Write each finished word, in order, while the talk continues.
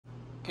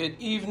Good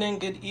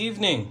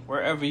evening,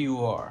 wherever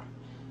you are.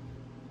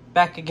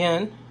 Back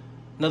again,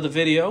 another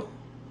video.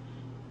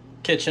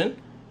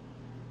 Kitchen.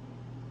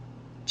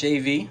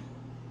 JV,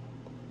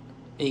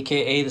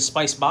 aka the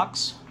Spice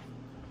Box.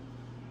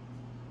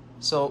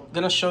 So,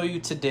 gonna show you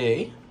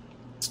today,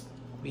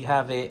 we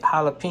have a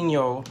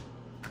jalapeno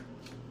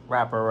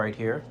wrapper right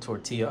here,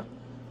 tortilla.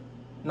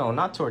 No,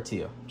 not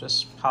tortilla,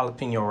 just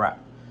jalapeno wrap.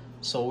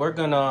 So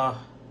I'm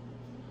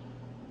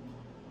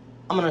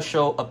gonna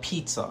show a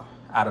pizza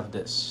out of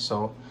this.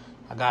 So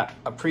I got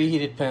a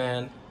preheated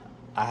pan.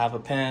 I have a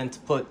pan to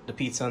put the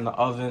pizza in the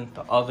oven.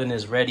 The oven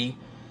is ready.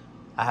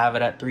 I have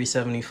it at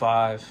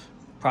 375.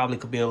 Probably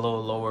could be a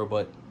little lower,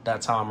 but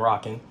that's how I'm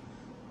rocking.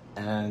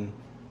 And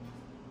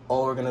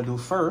all we're gonna do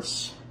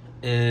first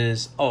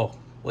is, oh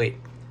wait,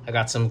 I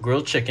got some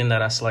grilled chicken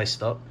that I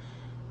sliced up.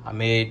 I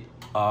made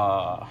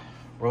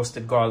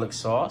roasted garlic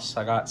sauce.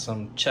 I got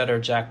some cheddar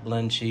jack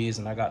blend cheese,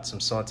 and I got some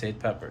sauteed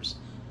peppers,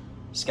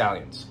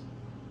 scallions.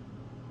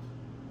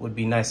 Would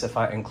be nice if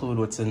I include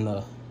what's in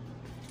the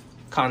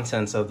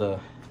contents of the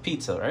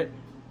pizza, right?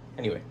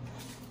 Anyway,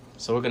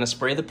 so we're gonna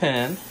spray the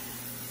pan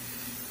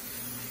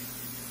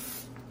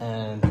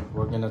and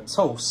we're gonna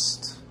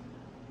toast.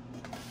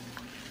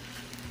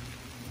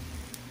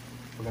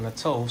 We're gonna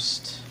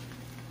toast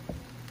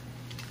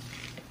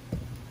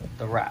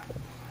the wrap.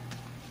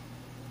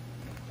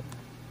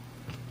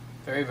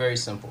 Very, very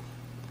simple.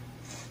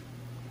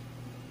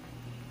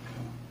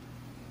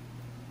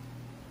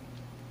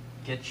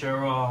 Get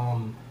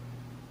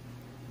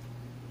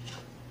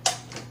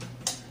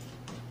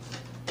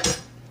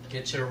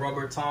your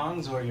rubber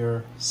tongs or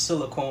your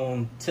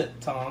silicone tip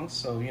tongs,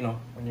 so you know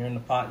when you're in the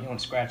pot you don't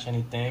scratch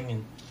anything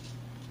and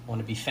want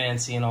to be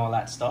fancy and all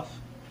that stuff.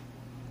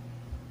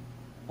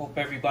 Hope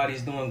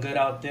everybody's doing good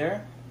out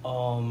there.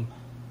 I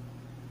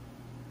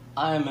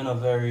am in a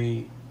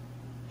very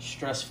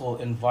stressful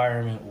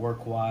environment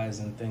work-wise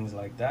and things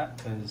like that,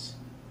 because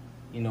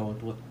you know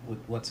with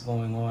what's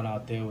going on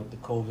out there with the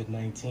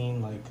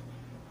COVID-19, like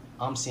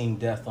I'm seeing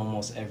death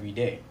almost every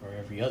day or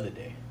every other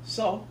day.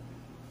 So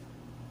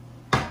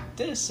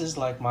this is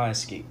like my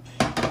escape.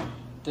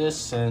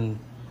 This and,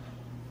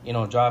 you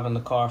know, driving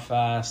the car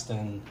fast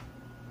and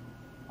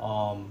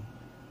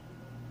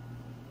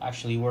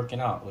actually working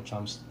out, which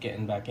I'm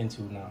getting back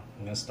into now.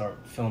 I'm gonna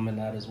start filming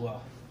that as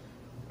well.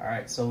 All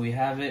right, so we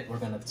have it. We're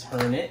gonna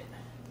turn it.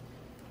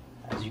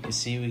 As you can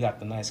see, we got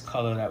the nice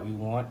color that we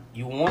want.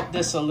 You want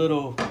this a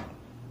little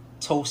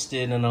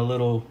toasted and a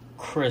little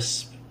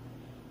crisp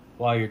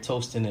while you're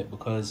toasting it,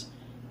 because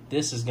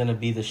this is gonna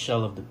be the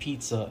shell of the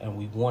pizza, and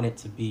we want it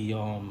to be,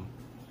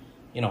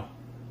 you know,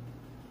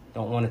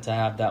 don't want it to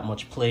have that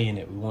much play in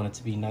it. We want it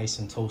to be nice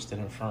and toasted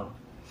and firm.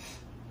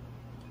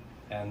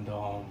 And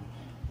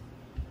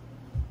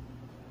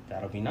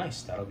that'll be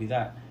nice. That'll be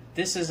that.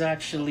 This is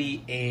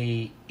actually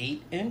a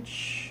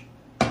 8-inch.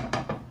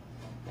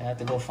 I had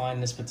to go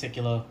find this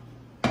particular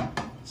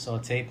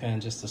saute pan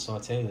just to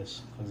saute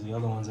this, because the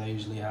other ones I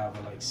usually have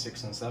are like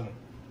 6 and 7.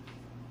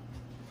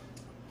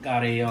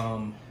 Got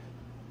a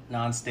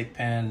non-stick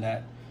pan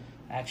that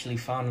I actually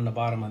found in the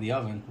bottom of the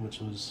oven, which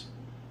was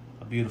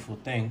a beautiful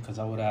thing because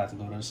I would have had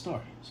to go to the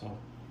store. So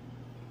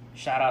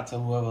shout out to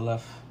whoever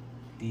left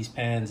these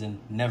pans and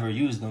never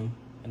used them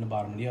in the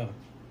bottom of the oven.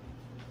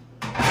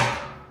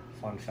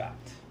 Fun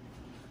fact.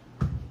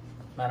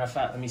 Matter of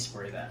fact, let me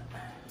spray that.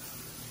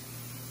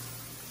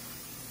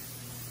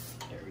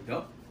 There we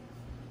go.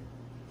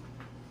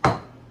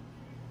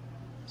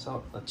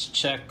 So let's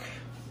check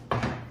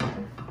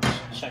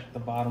the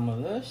bottom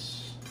of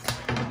this.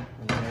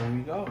 And there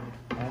we go.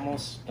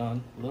 Almost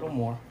done. A little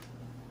more.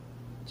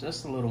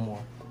 Just a little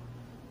more.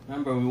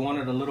 Remember, we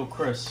wanted a little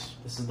crisp.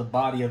 This is the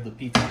body of the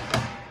pizza.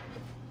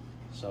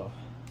 So,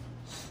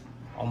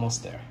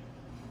 almost there.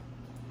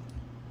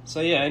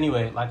 So yeah,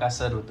 anyway, like I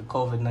said, with the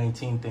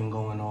COVID-19 thing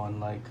going on,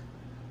 like,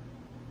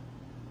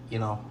 you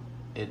know,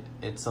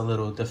 it's a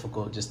little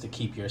difficult just to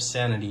keep your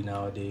sanity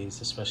nowadays,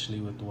 especially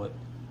with what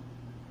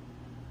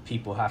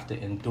people have to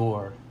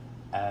endure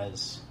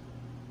as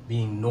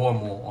being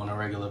normal on a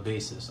regular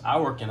basis. I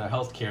work in a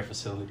healthcare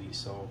facility,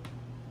 so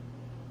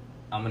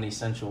I'm an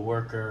essential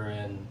worker,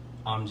 and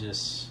I'm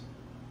just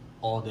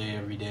all day,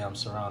 every day, I'm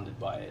surrounded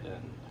by it,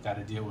 and I got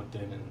to deal with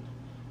it, and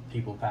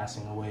people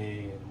passing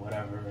away and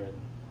whatever, and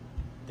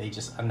they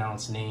just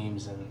announce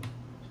names and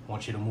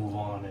want you to move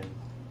on and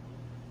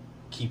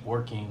keep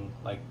working.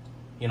 Like,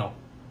 you know,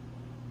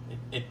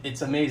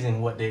 it's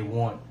amazing what they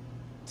want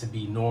to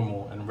be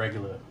normal and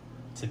regular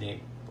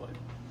today. But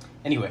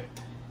anyway,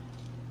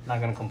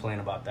 not gonna complain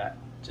about that.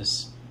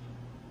 Just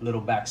a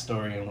little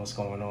backstory on what's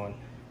going on.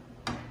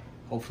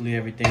 Hopefully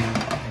everything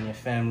in your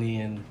family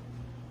and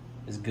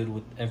is good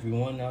with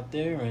everyone out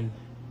there, and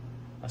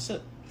that's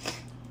it.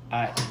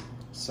 All right,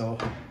 so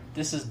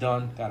this is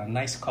done. Got a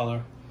nice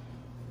color.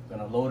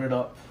 Gonna load it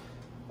up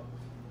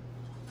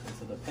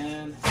into the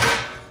pan.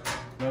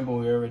 Remember,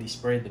 we already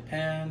sprayed the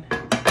pan,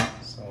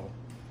 so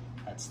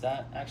that's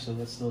that. Actually,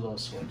 let's do a little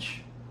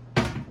switch.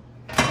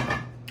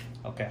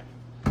 Okay,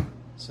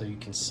 so you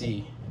can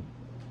see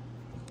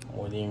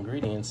more the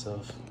ingredients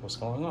of what's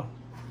going on.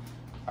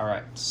 All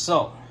right,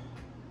 so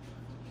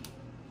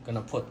I'm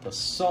gonna put the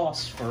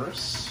sauce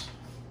first.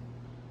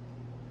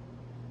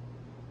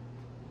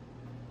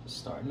 Just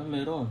start in the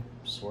middle and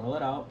swirl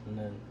it out, and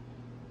then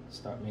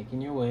start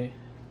making your way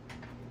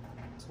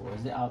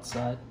towards the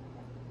outside.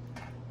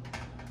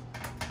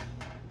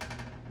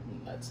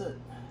 And that's it.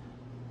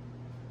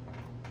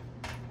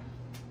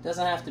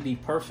 Doesn't have to be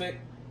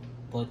perfect,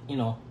 but you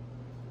know,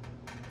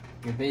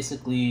 you're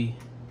basically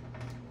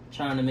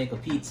trying to make a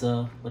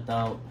pizza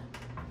without,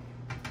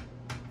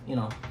 you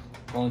know,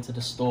 going to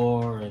the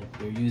store, and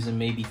you're using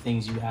maybe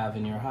things you have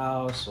in your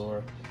house,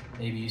 or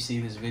maybe you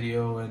see this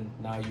video and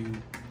now you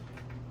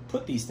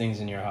put these things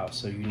in your house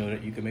so you know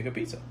that you can make a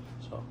pizza.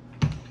 So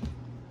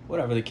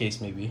whatever the case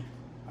may be.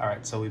 All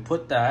right, so we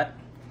put that.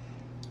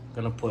 I'm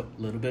gonna put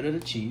a little bit of the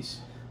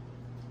cheese,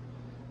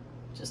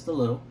 just a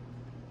little.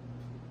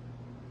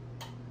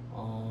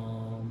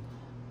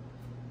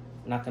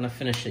 Not gonna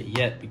finish it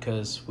yet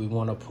because we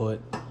want to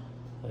put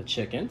a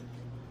chicken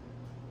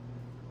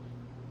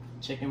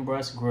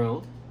breast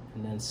grilled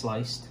and then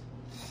sliced.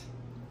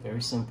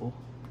 Very simple.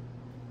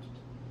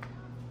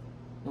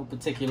 No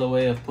particular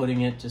way of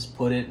putting it, just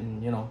put it,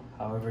 and you know,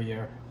 however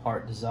your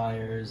heart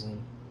desires,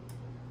 and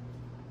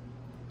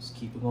just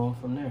keep it going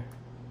from there.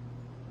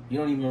 You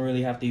don't even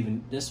really have to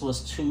even, this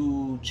was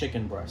 2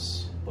 chicken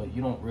breasts, but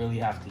you don't really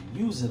have to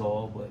use it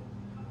all, but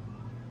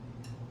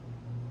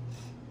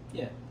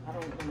yeah, I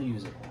don't want to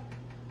use it all.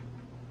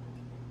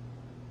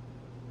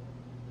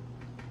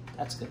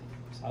 That's good,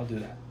 so I'll do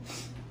that.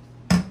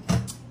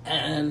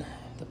 And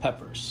the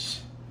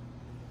peppers.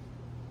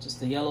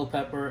 Just a yellow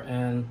pepper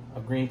and a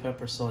green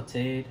pepper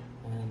sauteed,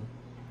 and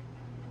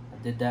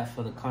I did that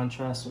for the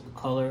contrast with the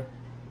color.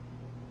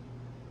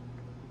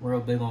 Real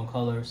big on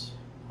colors.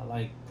 I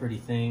like pretty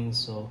things,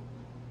 so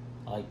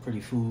I like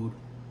pretty food.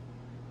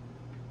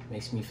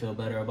 Makes me feel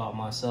better about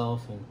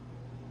myself, and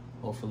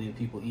hopefully the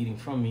people eating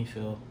from me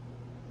feel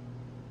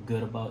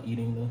good about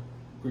eating the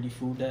pretty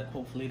food that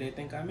hopefully they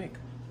think I make.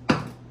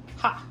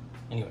 Ha!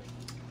 Anyway,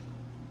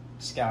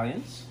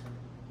 scallions.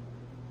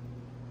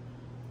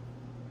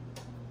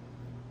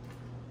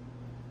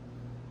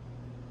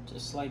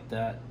 Just like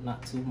that,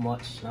 not too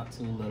much, not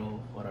too little,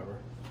 whatever.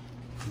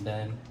 And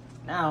then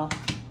now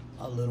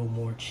a little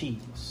more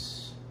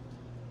cheese,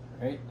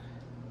 right?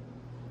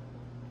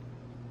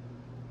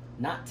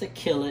 Not to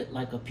kill it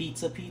like a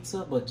pizza,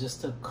 but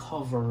just to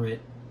cover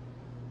it,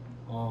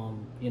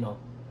 you know,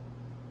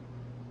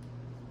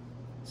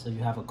 so you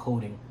have a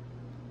coating.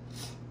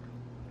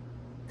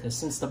 Because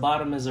since the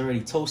bottom is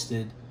already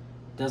toasted,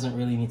 it doesn't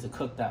really need to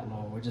cook that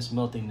long. We're just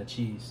melting the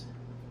cheese.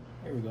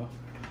 There we go.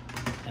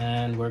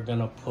 And we're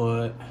gonna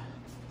put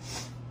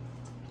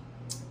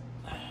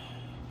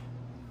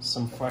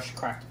some fresh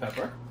cracked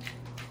pepper,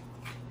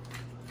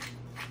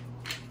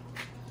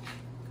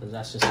 because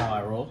that's just how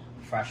I roll.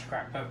 Fresh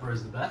cracked pepper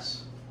is the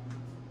best,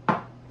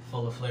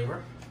 full of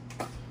flavor.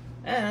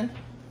 And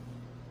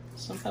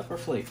some pepper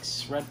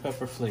flakes, red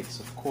pepper flakes,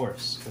 of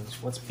course,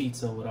 because what's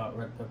pizza without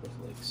red pepper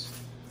flakes?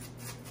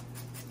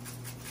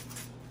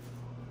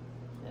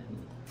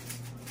 And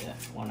yeah,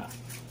 why not?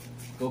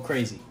 Go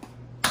crazy.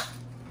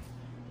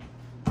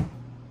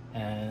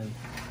 And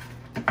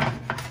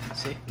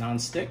see,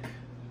 non-stick.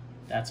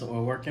 That's what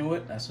we're working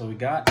with. That's what we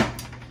got.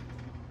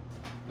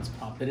 Let's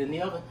pop it in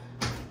the oven.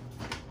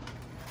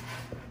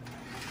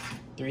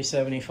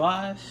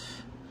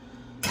 375.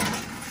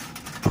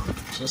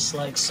 Just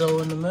like so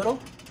in the middle.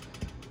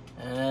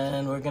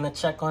 And we're gonna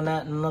check on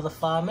that in another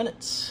 5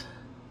 minutes.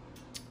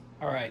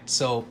 All right,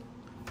 so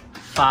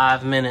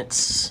 5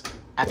 minutes,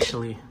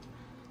 actually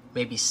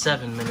maybe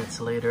 7 minutes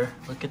later.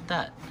 Look at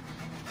that.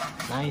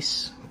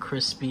 Nice,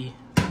 crispy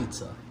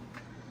pizza.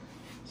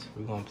 So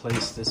we're gonna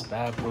place this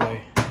bad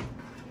boy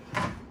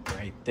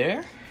right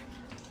there.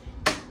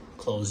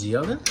 Close the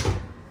oven.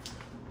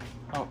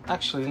 Oh,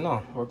 actually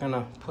no, we're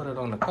gonna put it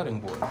on the cutting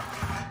board.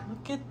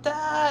 Look at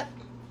that.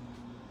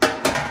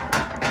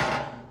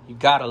 You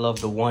gotta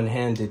love the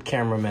one-handed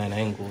cameraman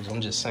angles.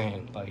 I'm just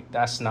saying, like,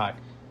 that's not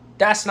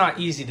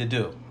easy to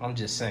do. I'm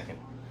just saying.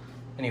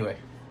 Anyway,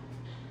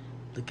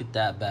 look at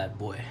that bad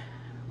boy.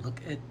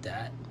 Look at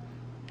that.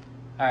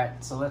 All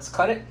right, so let's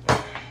cut it.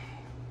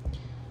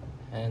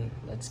 And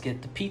let's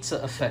get the pizza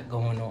effect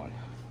going on.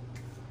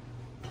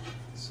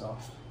 So,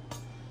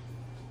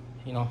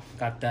 you know,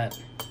 got that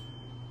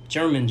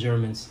German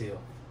style.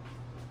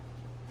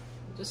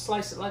 Just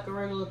slice it like a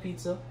regular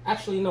pizza.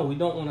 Actually, no, we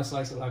don't want to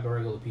slice it like a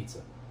regular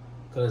pizza.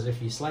 Because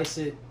if you slice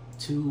it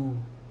too,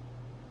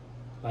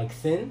 like,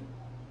 thin,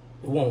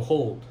 it won't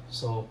hold.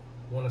 So,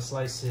 you want to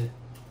slice it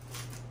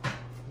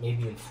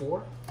maybe in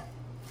 4.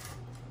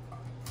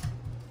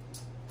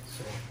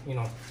 So, you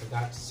know,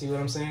 see what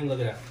I'm saying? Look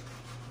at that.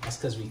 That's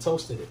because we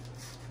toasted it.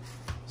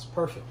 It's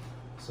perfect.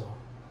 So,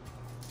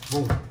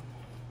 boom. Now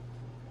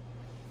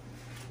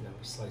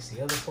we slice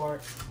the other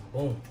part.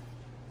 Boom.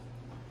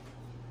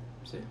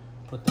 See?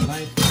 Put the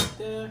knife right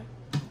there.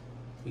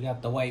 We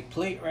got the white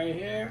plate right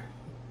here.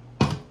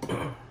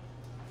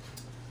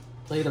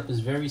 Plate up is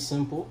very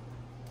simple.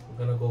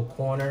 We're gonna go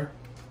corner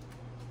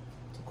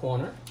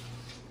corner.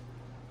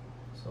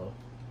 So,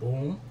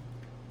 boom.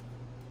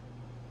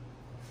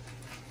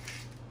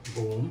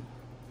 Boom.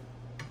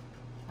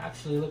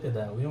 Actually, look at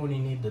that. We only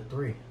need the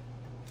 3.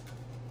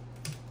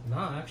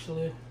 Nah,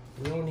 actually,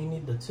 we only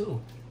need the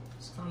 2.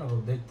 It's kind of a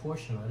big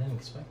portion. I didn't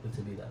expect it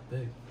to be that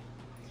big.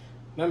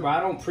 Remember, I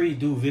don't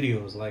pre-do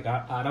videos. Like,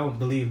 I don't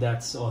believe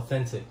that's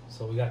authentic.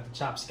 So we got the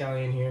chopped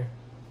scallion here.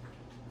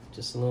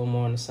 Just a little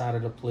more on the side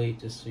of the plate.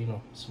 Just, you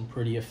know, some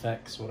pretty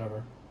effects,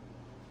 whatever.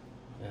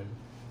 And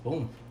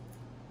boom.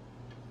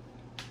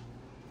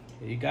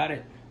 Here you got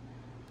it.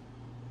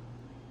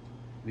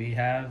 We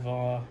have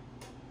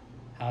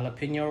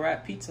jalapeno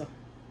wrap pizza.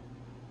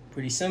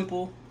 Pretty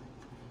simple.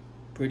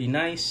 Pretty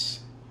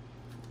nice.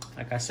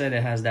 Like I said,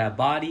 it has that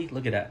body.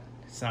 Look at that.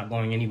 It's not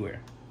going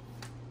anywhere.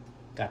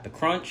 Got the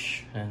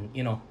crunch, and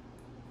you know,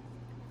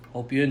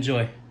 hope you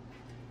enjoy.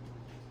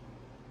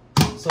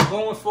 So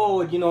going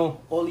forward, you know,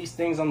 all these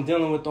things I'm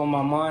dealing with on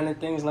my mind and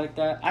things like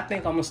that, I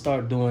think I'm gonna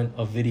start doing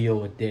a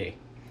video a day.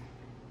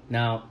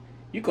 Now,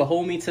 you could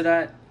hold me to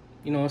that,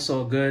 you know, it's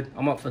all good.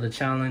 I'm up for the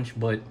challenge,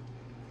 but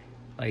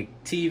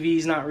like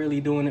TV's not really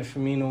doing it for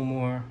me no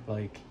more.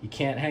 Like, you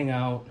can't hang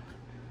out.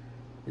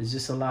 There's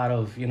just a lot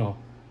of, you know,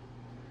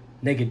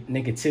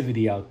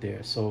 negativity out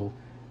there. So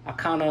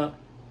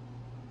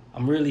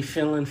I'm really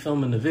feeling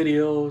filming the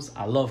videos.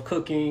 I love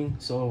cooking,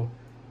 so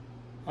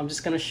I'm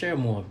just gonna share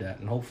more of that,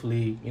 and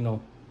hopefully, you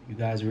know, you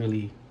guys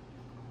really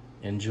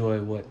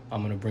enjoy what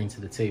I'm gonna bring to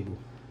the table.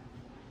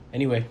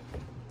 Anyway,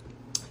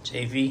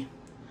 JV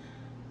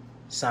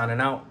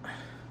signing out.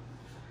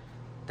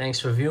 Thanks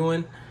for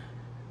viewing.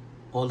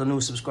 All the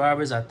new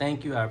subscribers, I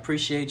thank you, I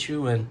appreciate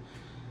you, and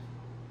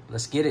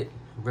let's get it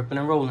ripping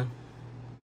and rolling.